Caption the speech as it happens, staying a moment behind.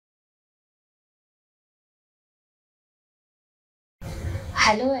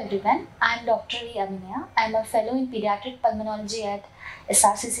Hello everyone, I am Dr. Abhinaya. I am a fellow in Pediatric Pulmonology at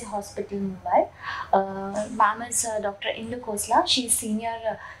SRCC Hospital, Mumbai. Ma'am is Dr. Indu Khosla. She is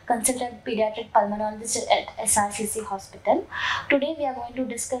Senior Consultant Pediatric Pulmonologist at SRCC Hospital. Today we are going to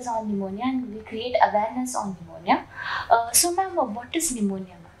discuss on pneumonia and we create awareness on pneumonia. So ma'am, what is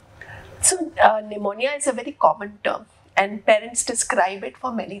pneumonia? So, pneumonia is a very common term and parents describe it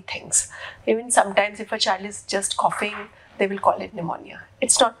for many things. Even sometimes if a child is just coughing, they will call it pneumonia.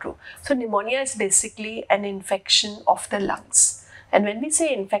 It's not true. So, pneumonia is basically an infection of the lungs. And when we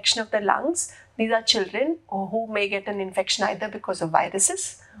say infection of the lungs, these are children who may get an infection either because of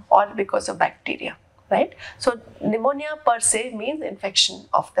viruses or because of bacteria, right? So, pneumonia per se means infection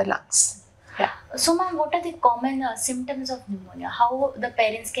of the lungs. Yeah. So ma'am, what are the common symptoms of pneumonia? How the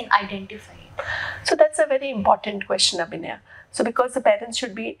parents can identify it? So that's a very important question, Abhinaya. So because the parents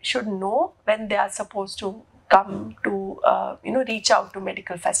should know when they are supposed to come to reach out to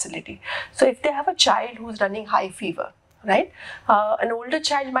medical facility. So if they have a child who's running high fever, right? An older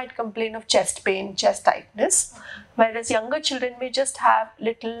child might complain of chest pain, chest tightness, whereas younger children may just have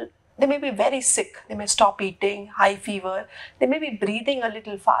little. They may be very sick. They may stop eating, high fever. They may be breathing a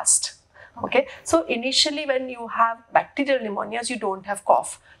little fast. Okay, so initially when you have bacterial pneumonias, you don't have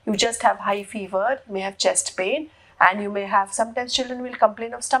cough. You just have high fever, you may have chest pain, and you may have, sometimes children will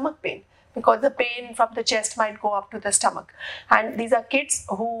complain of stomach pain because the pain from the chest might go up to the stomach. And these are kids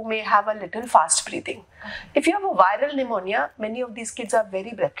who may have a little fast breathing. If you have a viral pneumonia, many of these kids are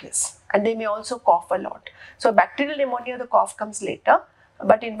very breathless and they may also cough a lot. So bacterial pneumonia, the cough comes later.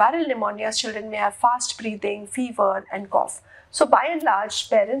 But in viral pneumonias, children may have fast breathing, fever, and cough. So by and large,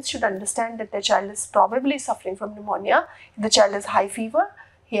 parents should understand that their child is probably suffering from pneumonia. If the child has high fever,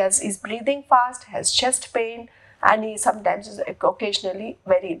 is breathing fast, has chest pain, and he sometimes is occasionally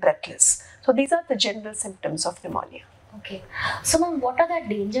very breathless. So these are the general symptoms of pneumonia. Okay. So ma'am, what are the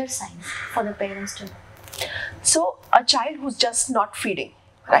danger signs for the parents to know? So a child who's just not feeding,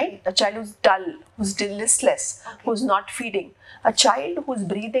 right? A child who's dull, who's listless, who's not feeding. A child who's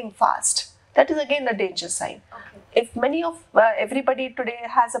breathing fast, that is again a danger sign. If everybody today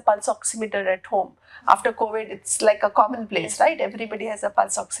has a pulse oximeter at home, after COVID, it's like a commonplace, right? Everybody has a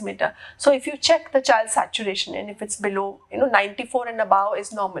pulse oximeter. So if you check the child's saturation and if it's below, 94 and above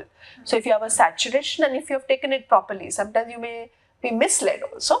is normal. So if you have a saturation and if you have taken it properly, sometimes you may be misled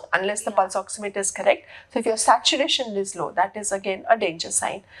also unless the pulse oximeter is correct. So if your saturation is low, that is again a danger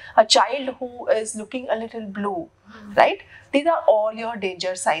sign. A child who is looking a little blue, right? These are all your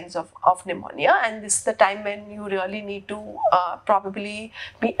danger signs of pneumonia, and this is the time when you really need to probably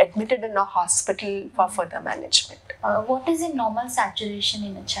be admitted in a hospital for further management. What is a normal saturation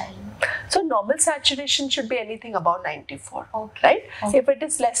in a child? So normal saturation should be anything above 94, right? If it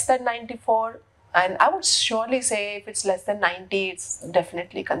is less than 94, and I would surely say if it's less than 90, it's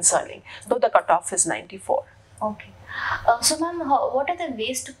definitely concerning, though the cutoff is 94. Okay. So ma'am, what are the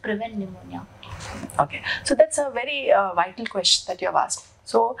ways to prevent pneumonia? Okay, so that's a very vital question that you have asked.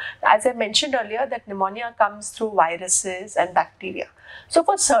 So as I mentioned earlier, that pneumonia comes through viruses and bacteria. So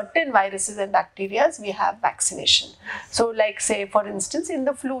for certain viruses and bacteria, we have vaccination. So like say for instance in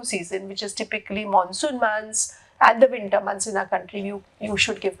the flu season, which is typically monsoon months and the winter months in our country, you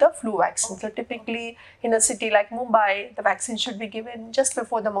should give the flu vaccine. So typically in a city like Mumbai, the vaccine should be given just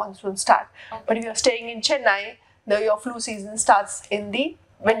before the monsoon start. But if you're staying in Chennai, your flu season starts in the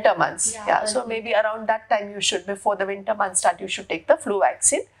winter months. So maybe around that time before the winter months start, you should take the flu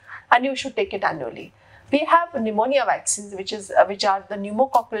vaccine and you should take it annually. We have pneumonia vaccines, which are the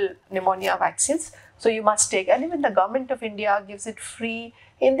pneumococcal pneumonia vaccines. So you must take, and even the government of India gives it free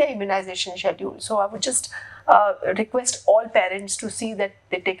in their immunization schedule. So I would just request all parents to see that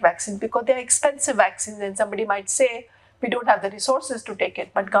they take vaccines because they are expensive vaccines and somebody might say, we don't have the resources to take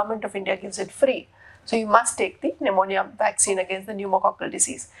it, but government of India gives it free. So you must take the pneumonia vaccine against the pneumococcal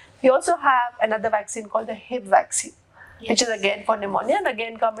disease. We also have another vaccine called the Hib vaccine, which is again for pneumonia, and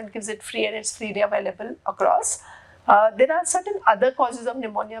again government gives it free and it's freely available across. There are certain other causes of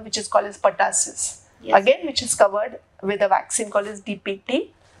pneumonia which is called as pertussis, again which is covered with a vaccine called as DPT.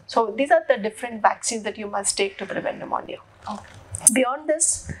 So these are the different vaccines that you must take to prevent pneumonia. Beyond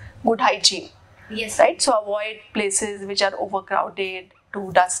this, good hygiene, right? So avoid places which are overcrowded,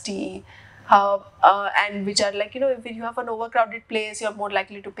 too dusty, and which are like, if you have an overcrowded place, you're more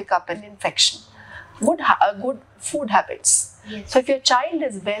likely to pick up an infection. Good food habits. So if your child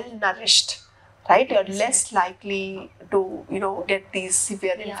is well nourished, right, you're less likely to, get these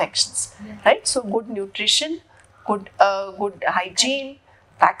severe infections, right? So good nutrition, good hygiene,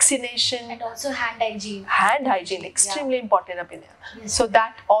 vaccination, and also hand hygiene. Hand hygiene, extremely important, Abhinaya. Yes. So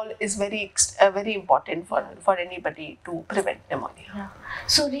that all is very important for anybody to prevent pneumonia. Yeah.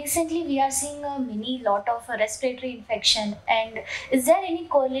 So recently we are seeing a lot of respiratory infection, and is there any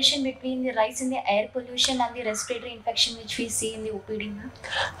correlation between the rise in the air pollution and the respiratory infection which we see in the OPD?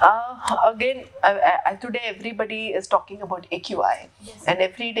 Again, today everybody is talking about AQI, Yes. and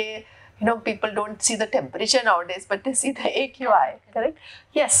every day, people don't see the temperature nowadays, but they see the AQI, correct?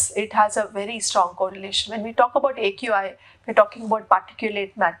 Yes, it has a very strong correlation. When we talk about AQI, we're talking about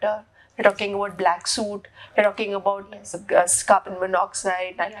particulate matter, we're talking about black soot, we're talking about carbon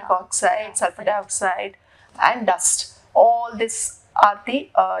monoxide, nitric oxide, sulfur dioxide, and dust. All this are the,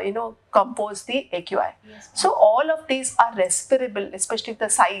 compose the AQI. Yes. So all of these are respirable, especially if the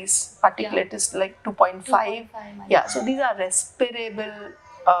size particulate is like 2.5. Yeah, so these are respirable,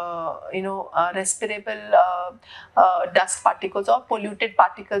 dust particles or polluted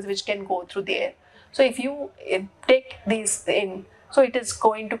particles which can go through the air. So if you take these in, so it is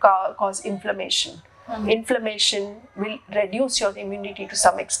going to cause inflammation. Inflammation will reduce your immunity to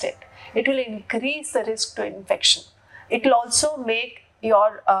some extent. It will increase the risk to infection. It will also make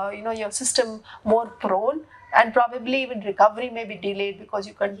your your system more prone, and probably even recovery may be delayed because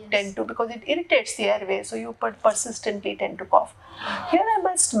you can tend to, because it irritates the airway, so you persistently tend to cough. Here I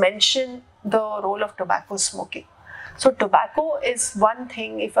must mention the role of tobacco smoking. So tobacco is one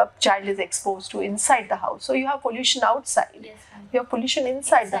thing if a child is exposed to inside the house. So you have pollution outside. Yes, you have pollution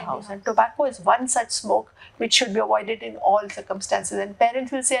inside the house, and tobacco is one such smoke which should be avoided in all circumstances. And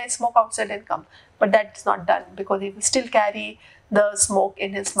parents will say, I smoke outside and come, but that's not done because he will still carry the smoke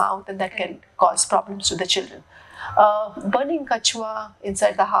in his mouth, and that can cause problems to the children. Burning kachua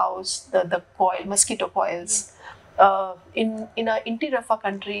inside the house, the coil, mosquito coils, in an interior of a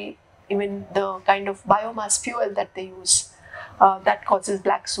country, even the kind of biomass fuel that they use, that causes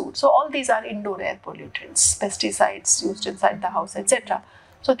black soot. So all these are indoor air pollutants, pesticides used inside the house, etc.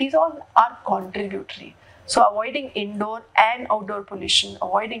 So these all are contributory. So avoiding indoor and outdoor pollution,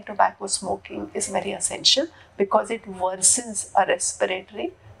 avoiding tobacco smoking is very essential because it worsens a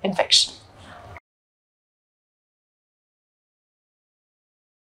respiratory infection.